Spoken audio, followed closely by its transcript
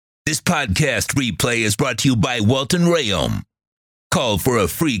This podcast replay is brought to you by Welton Rayom. Call for a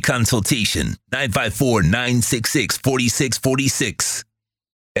free consultation, 954-966-4646.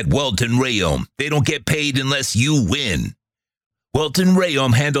 At Welton Rayom, they don't get paid unless you win. Welton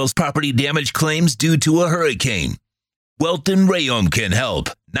Rayom handles property damage claims due to a hurricane. Welton Rayom can help.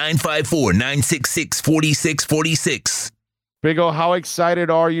 954-966-4646. Big O, how excited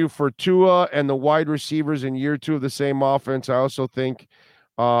are you for Tua and the wide receivers in year two of the same offense? I also think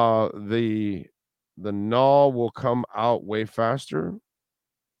the null will come out way faster.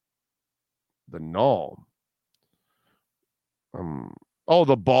 The null.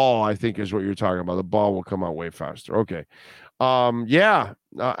 The ball, I think, is what you're talking about. The ball will come out way faster. Okay.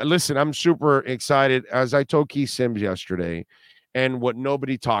 Listen, I'm super excited. As I told Keith Sims yesterday, and what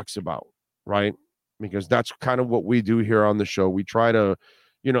nobody talks about, right? Because that's kind of what we do here on the show. We try to,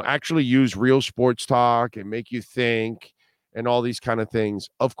 actually use real sports talk and make you think and all these kind of things.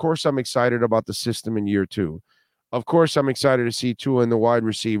 Of course, I'm excited about the system in year two. Of course, I'm excited to see Tua and the wide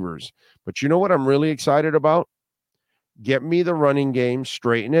receivers. But you know what I'm really excited about? Get me the running game,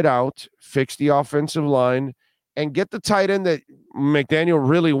 straighten it out, fix the offensive line, and get the tight end that McDaniel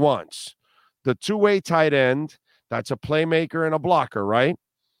really wants. The two-way tight end, that's a playmaker and a blocker, right?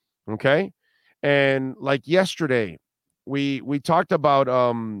 Okay? And like yesterday, we talked about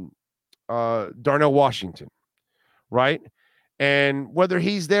Darnell Washington, right? And whether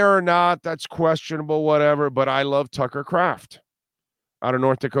he's there or not, that's questionable, whatever. But I love Tucker Kraft out of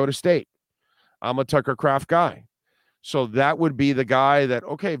North Dakota State. I'm a Tucker Kraft guy. So that would be the guy that,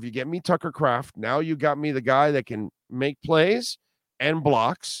 okay, if you get me Tucker Kraft, now you got me the guy that can make plays and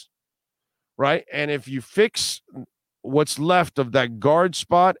blocks, right? And if you fix what's left of that guard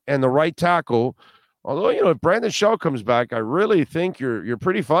spot and the right tackle, although, if Brandon Shell comes back, I really think you're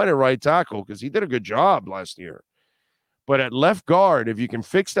pretty fine at right tackle because he did a good job last year. But at left guard, if you can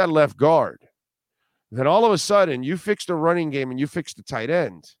fix that left guard, then all of a sudden you fix the running game and you fix the tight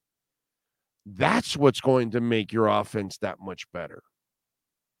end. That's what's going to make your offense that much better.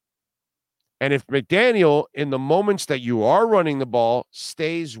 And if McDaniel, in the moments that you are running the ball,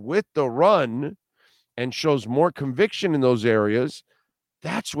 stays with the run and shows more conviction in those areas,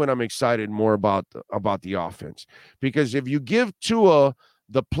 that's when I'm excited more about the offense. Because if you give Tua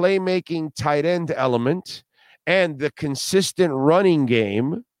the playmaking tight end element and the consistent running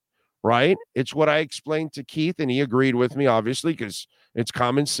game, right? It's what I explained to Keith, and he agreed with me, obviously, because it's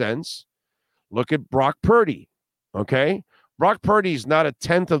common sense. Look at Brock Purdy, okay? Brock Purdy is not a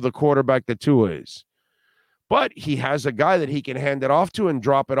tenth of the quarterback that Tua is. But he has a guy that he can hand it off to and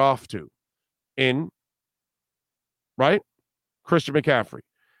drop it off to right? Christian McCaffrey.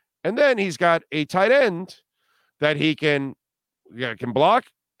 And then he's got a tight end that he can block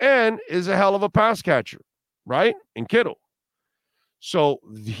and is a hell of a pass catcher, right? In Kittle. So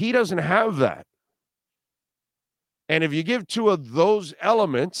he doesn't have that. And if you give Tua those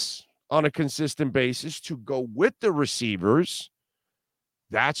elements on a consistent basis to go with the receivers,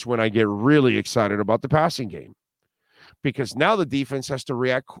 that's when I get really excited about the passing game. Because now the defense has to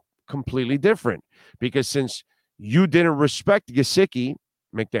react completely different. Because since you didn't respect Gesicki,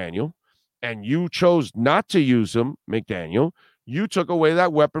 McDaniel, and you chose not to use him, McDaniel, you took away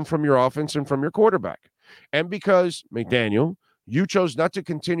that weapon from your offense and from your quarterback. And because, McDaniel, you chose not to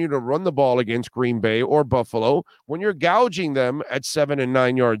continue to run the ball against Green Bay or Buffalo when you're gouging them at 7 and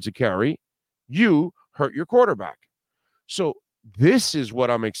 9 yards a carry, you hurt your quarterback. So this is what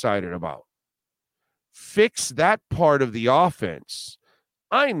I'm excited about. Fix that part of the offense.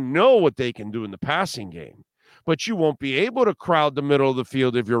 I know what they can do in the passing game, but you won't be able to crowd the middle of the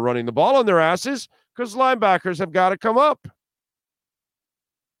field if you're running the ball on their asses because linebackers have got to come up.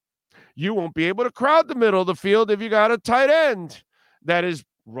 You won't be able to crowd the middle of the field if you got a tight end that is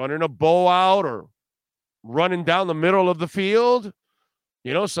running a bow out or running down the middle of the field.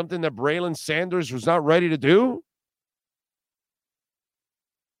 Something that Braylon Sanders was not ready to do.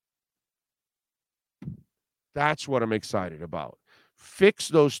 That's what I'm excited about. Fix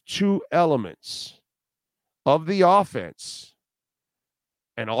those two elements of the offense.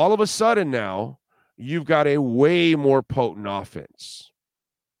 And all of a sudden now, you've got a way more potent offense.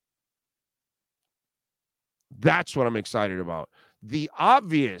 That's what I'm excited about. The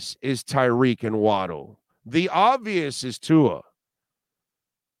obvious is Tyreek and Waddle. The obvious is Tua.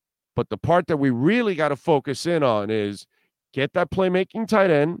 But the part that we really got to focus in on is get that playmaking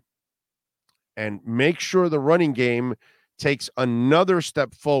tight end and make sure the running game takes another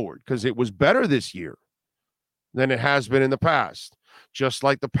step forward because it was better this year than it has been in the past. Just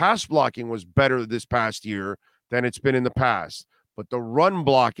like the pass blocking was better this past year than it's been in the past. But the run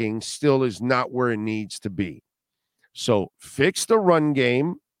blocking still is not where it needs to be. So fix the run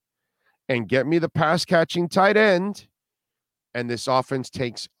game and get me the pass catching tight end, and this offense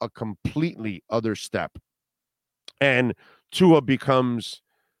takes a completely other step. And Tua becomes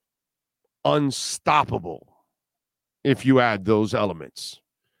unstoppable if you add those elements.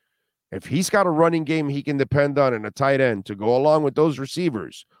 If he's got a running game he can depend on and a tight end to go along with those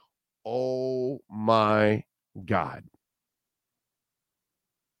receivers, oh my God.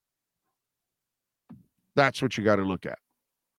 That's what you got to look at.